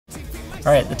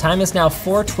All right, the time is now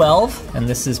 4:12, and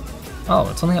this is, oh,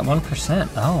 it's only at 1%.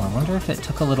 Oh, I wonder if it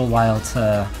took a little while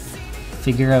to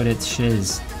figure out its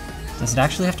shiz. Does it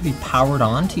actually have to be powered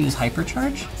on to use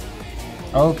hypercharge?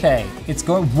 Okay, it's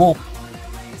going, whoa.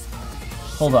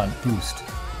 Hold on, boost.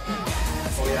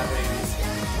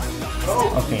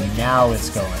 Okay, now it's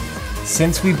going.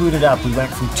 Since we booted up, we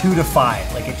went from 2 to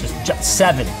 5, like it just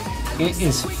 7. It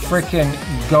is frickin'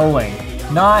 going.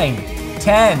 9,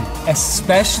 10,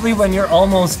 especially when you're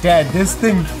almost dead. This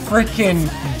thing frickin'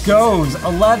 goes.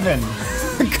 11,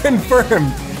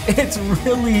 confirmed. It's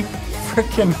really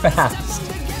frickin' fast.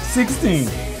 16,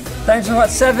 thanks for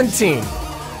watching. 17,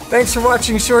 thanks for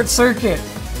watching Short Circuit.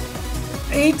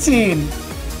 18,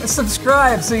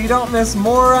 subscribe so you don't miss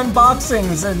more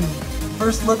unboxings and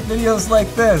first look videos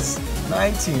like this.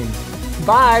 19,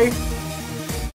 bye.